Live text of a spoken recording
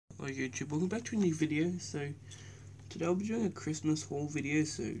Hello YouTube, welcome back to a new video. So today I'll be doing a Christmas haul video,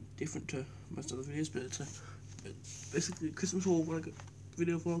 so different to most other videos, but it's basically a Christmas haul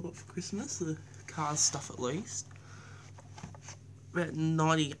video of what I got for Christmas, the cars stuff at least. About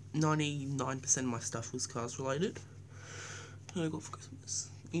 99% of my stuff was cars related. What I got for Christmas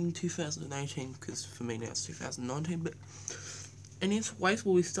in 2018, because for me now it's 2019, but anyways,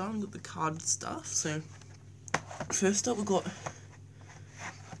 we'll be starting with the card stuff. So first up we got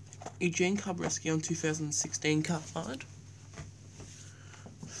Eugene Carbresky on 2016 card,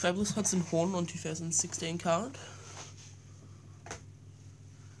 Fabulous Hudson Horn on 2016 card,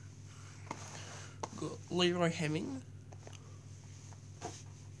 got Leroy Hemming,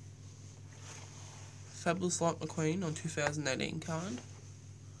 Fabulous Light McQueen on 2018 card,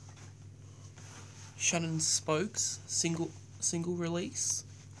 Shannon Spokes single release,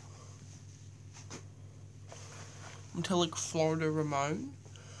 Metallic Florida Ramon.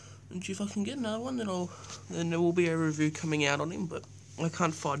 And if I can get another one, then there will be a review coming out on him, but I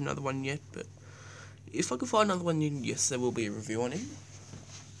can't find another one yet. But if I can find another one, then yes, there will be a review on him.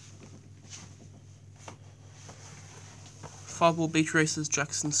 Fireball Beach Racers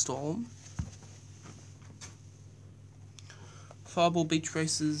Jackson Storm, Fireball Beach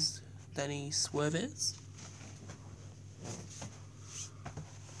Racers Danny Swerves,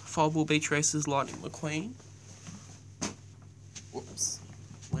 Fireball Beach Racers Lightning McQueen. Whoops.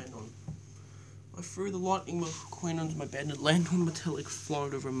 I threw the Lightning McQueen onto my bed and it landed on Metallic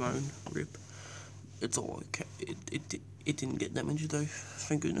Florida Ramon. Rip. It's all okay. It didn't get damaged though,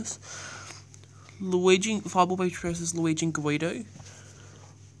 thank goodness. Fireball Beach Racers Luigi Guido.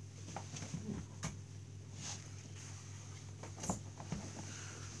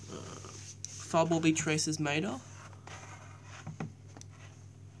 Fireball Beach Racers Maida.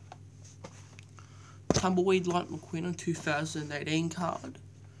 Tumbleweed Light McQueen on 2018 card.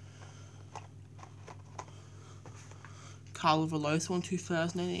 Carla Veloso on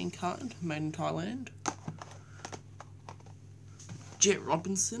 2018 card, made in Thailand. Jet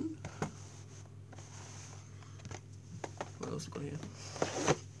Robinson. What else we got here?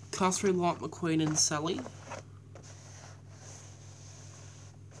 Class 3 Light McQueen and Sally.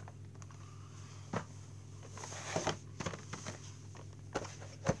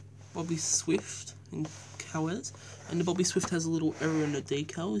 Bobby Swift and colours. And the Bobby Swift has a little error in the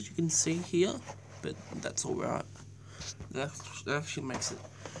decal, as you can see here, but that's alright. That actually makes it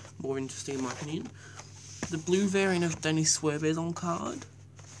more interesting in my opinion. The blue variant of Danny Swerves on card.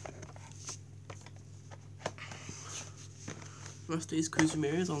 Rusty's Cruz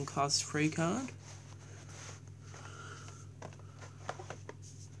Ramirez on Cars 3 card.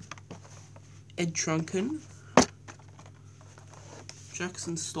 Ed Trunken.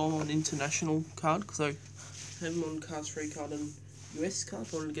 Jackson Storm on International card, because I have him on Cars 3 card and US card.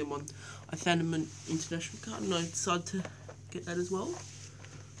 I wanted to get him on. I found him an international card and I decided to get that as well.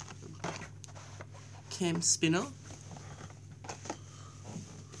 Cam Spinner.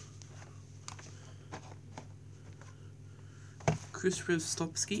 Chris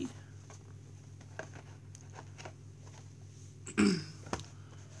Rivstopski.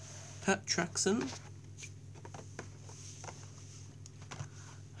 Pat Traxon.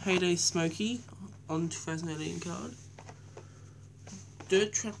 Heyday Smokey on 2018 card.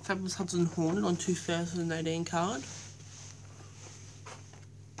 Dirt Track Fabulous Hudson Hornet on 2018 card.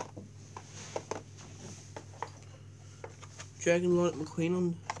 Dragon Light McQueen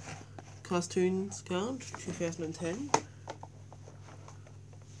on Cartoons card, 2010.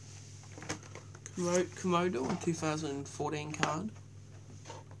 Komodo on 2014 card.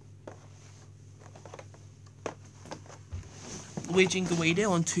 Luigi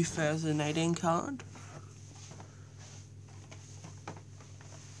Guido on 2018 card.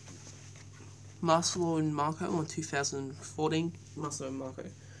 Marcelo and Marco on 2014. Marcelo and Marco.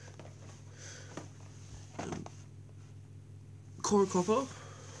 Cora Copper.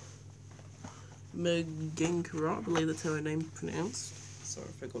 Megankara, I believe that's how her name's pronounced. Sorry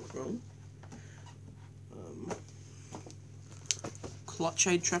if I got it wrong. Clutch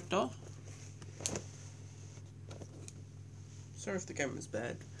Aid Tractor. Sorry if the camera's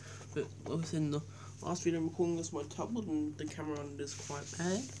bad, but like I said in the last video I'm recording this on my tablet and the camera on it is quite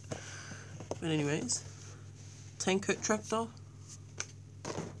bad. But anyways, Tank Coat Tractor.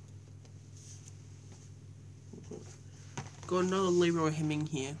 Got another Leroy Hemming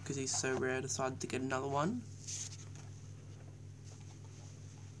here because he's so rare. I decided to get another one.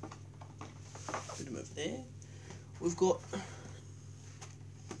 Put him over there. We've got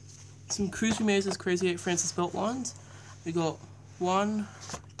some Cruz Ramirez's Crazy 8 Francis belt lines. We got 1,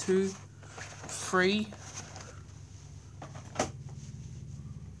 2, 3,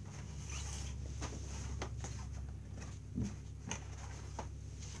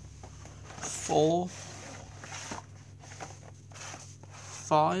 4,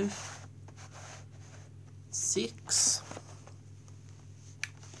 5, 6,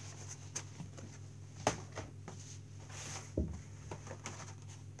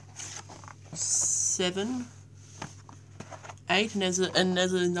 7, 8, and there's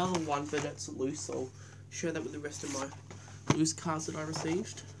another one, but that's loose, so I'll share that with the rest of my loose cards that I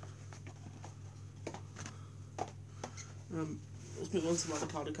received. Let's move on to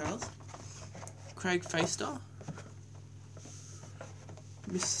some other cards. Craig Faster,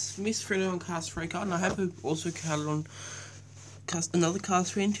 Miss Fredo on Cast 3 card, and I have also carded on another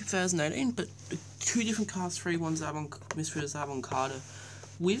Cast 3 in 2018, but the two different Cast 3 ones I have on Miss Fredo's album card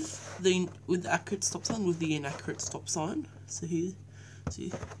with the accurate stop sign, with the inaccurate stop sign. So here,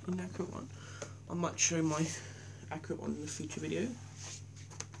 see, inaccurate one. I might show my accurate one in a future video.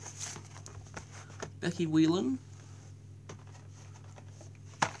 Becky Whelan,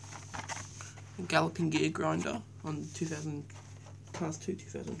 Galloping Gear Grinder on Cast 2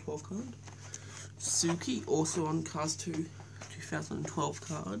 2012 card. Suki also on Cast 2 2012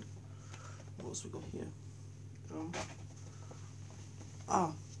 card. What else we got here?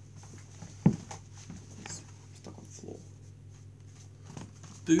 It's stuck on the floor.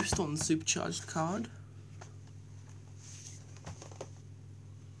 Boost on Supercharged card.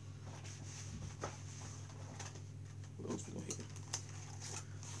 What else we got here?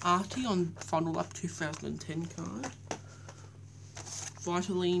 Artie on Final Lap 2010 card.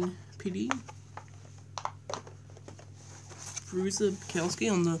 Vitaline Pity. Bruiser Bukowski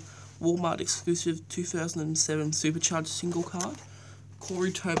on the Walmart exclusive 2007 Supercharged single card.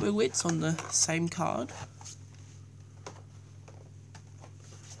 Corey Turbowitz on the same card.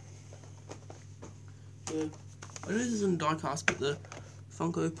 I know this isn't Diecast, but the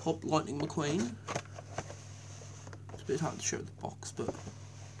Funko Pop Lightning McQueen. It's a bit hard to show the box, but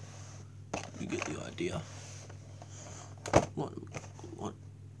you get the idea. Lightning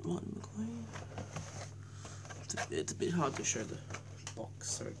McQueen. It's a bit hard to show the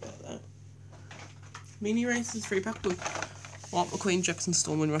box, sorry about that. Mini Races 3-pack with Light McQueen, Jackson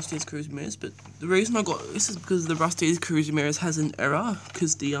Storm, and Rusty's Cruise Mirrors, but the reason I got this is because the Rusty's Cruise Mirrors has an error,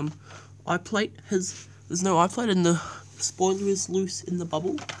 because the eye plate there's no eye plate and the spoiler is loose in the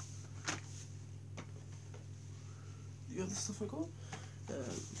bubble. The other stuff I got?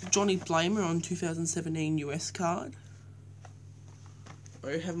 Johnny Blamer on 2017 US card.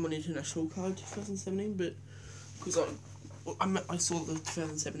 I have him on international card 2017, but because I saw the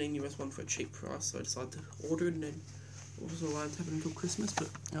 2017 US one for a cheap price, so I decided to order it, and then I wasn't allowed to have it until Christmas, but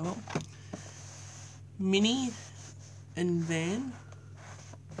oh well. Minnie and Van.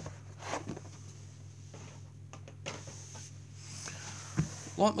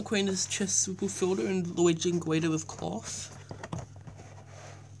 Light McQueen is Chess Super Fielder and Luigi Guido with cloth.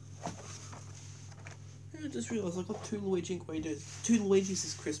 I just realised I got two Luigi Guidos. Two Luigis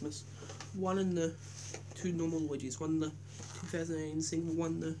this Christmas. One in the two normal Luigis. One in the 2018 single,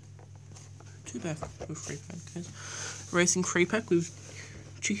 one the 2-pack with 3-pack. Okay. Racing 3-pack with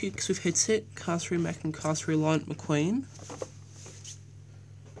Chickix with headset, Cast 3 Mac and Cast 3 Light McQueen.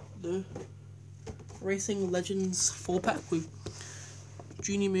 The Racing Legends 4-pack with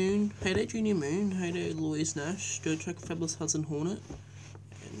Junior Moon, Heyday Junior Moon, Heyday Louise Nash, Dirt Track Fabulous Hudson Hornet,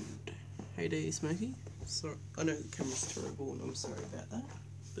 and Heyday Smokey. Sorry, I know the camera's terrible and I'm sorry about that.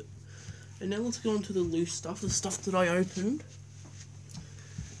 And now let's go on to the loose stuff, the stuff that I opened.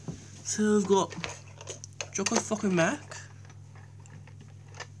 So we've got Jocko Fucking Mac,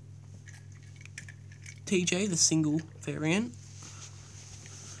 TJ, the single variant,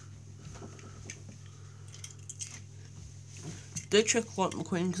 Dirt Track Light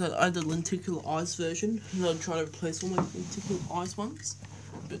McQueen, because I had the Lenticular Eyes version, and I'd try to replace all my Lenticular Eyes ones,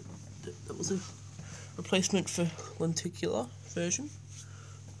 but that was a replacement for Lenticular version.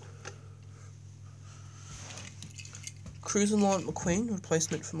 Cruisin' Light McQueen,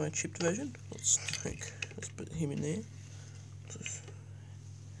 replacement for my chipped version. Let's put him in there. Just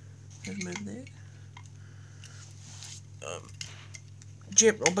have him over there.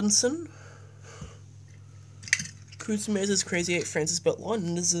 Jet Robinson. Cruisin' Mares' Crazy 8 Francis Beltline,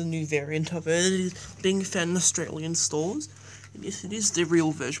 and this is a new variant of it. It is being found in Australian stores. And yes, it is the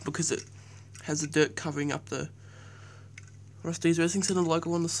real version because it has the dirt covering up the Rusty's Racing Centre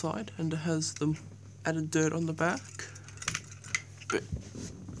logo on the side, and it has the added dirt on the back. But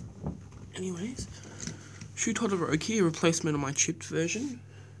anyways, Shoe Todoroki, a replacement of my chipped version.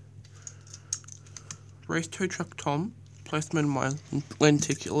 Race Tow Truck Tom, replacement of my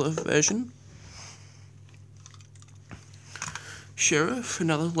lenticular version. Sheriff,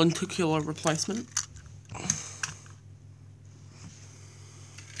 another lenticular replacement.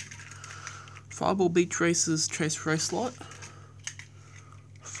 Fireball Beach Racers Chase Race Lot.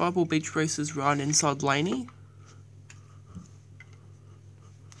 Fireball Beach Racers Ride Inside Lenti.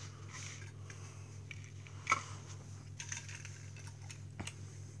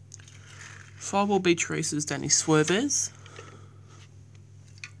 Fireball Beach Racers Danny Swerves.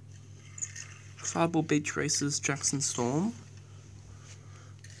 Fireball Beach Racers Jackson Storm.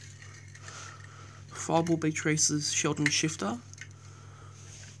 Fireball Beach Racers Sheldon Shifter.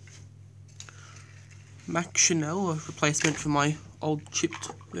 Mac Chanel, a replacement for my old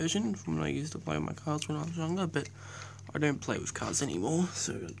chipped version from when I used to play with my cards when I was younger, but I don't play with cards anymore,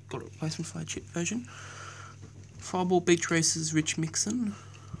 so I got a replacement for my chipped version. Fireball Beach Racers Rich Mixon.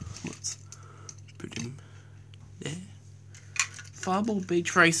 Let's put him there. Fireball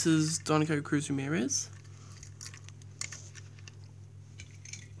Beach Racers Donico Cruz Ramirez.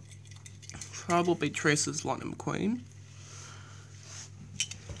 Fireball Beach Racers Lightning McQueen.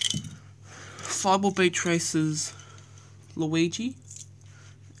 Fireball Beach Racers Luigi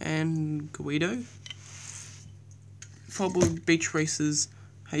and Guido. Fireball Beach Racers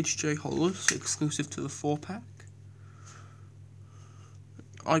HJ Hollis, exclusive to the 4-pack.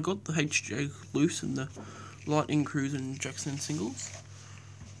 I got the HJ loose in the Lightning Cruise and Jackson singles.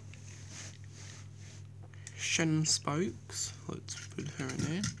 Shannon Spokes, let's put her in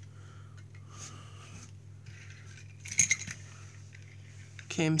there.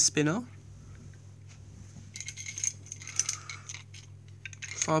 Cam Spinner.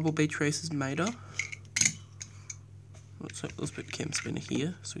 Fireball Beach Racers Mater. Let's put Cam Spinner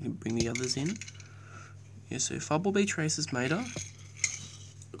here so we can bring the others in. Yeah, so Fireball Beach Racers Mater.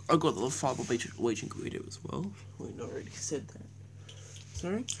 I got the Fireball Beach Luigi and Guido as well. We already said that.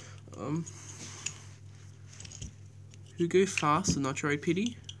 Sorry. Who Go Fast and Nitro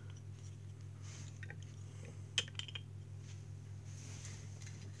Pity.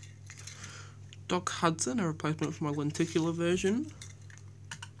 Doc Hudson, a replacement for my lenticular version.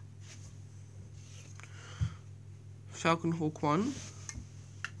 Falcon Hawk 1.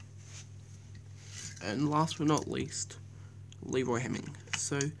 And last but not least, Leroy Hemming.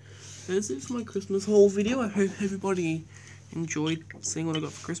 So that's it for my Christmas haul video. I hope everybody enjoyed seeing what I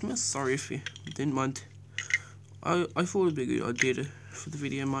got for Christmas. Sorry if you didn't mind. I thought it would be a good idea for the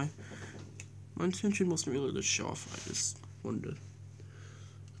video. My intention wasn't really to show off. I just wanted to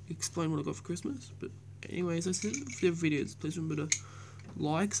explain what I got for Christmas. But anyways, that's it for the videos. Please remember to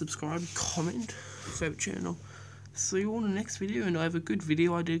like, subscribe, comment, favorite channel. See you all in the next video, and I have a good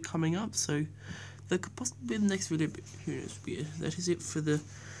video idea coming up, so that could possibly be the next video, but who knows. Yeah, that is it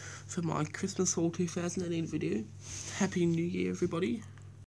for my Christmas haul 2018 video. Happy New Year, everybody.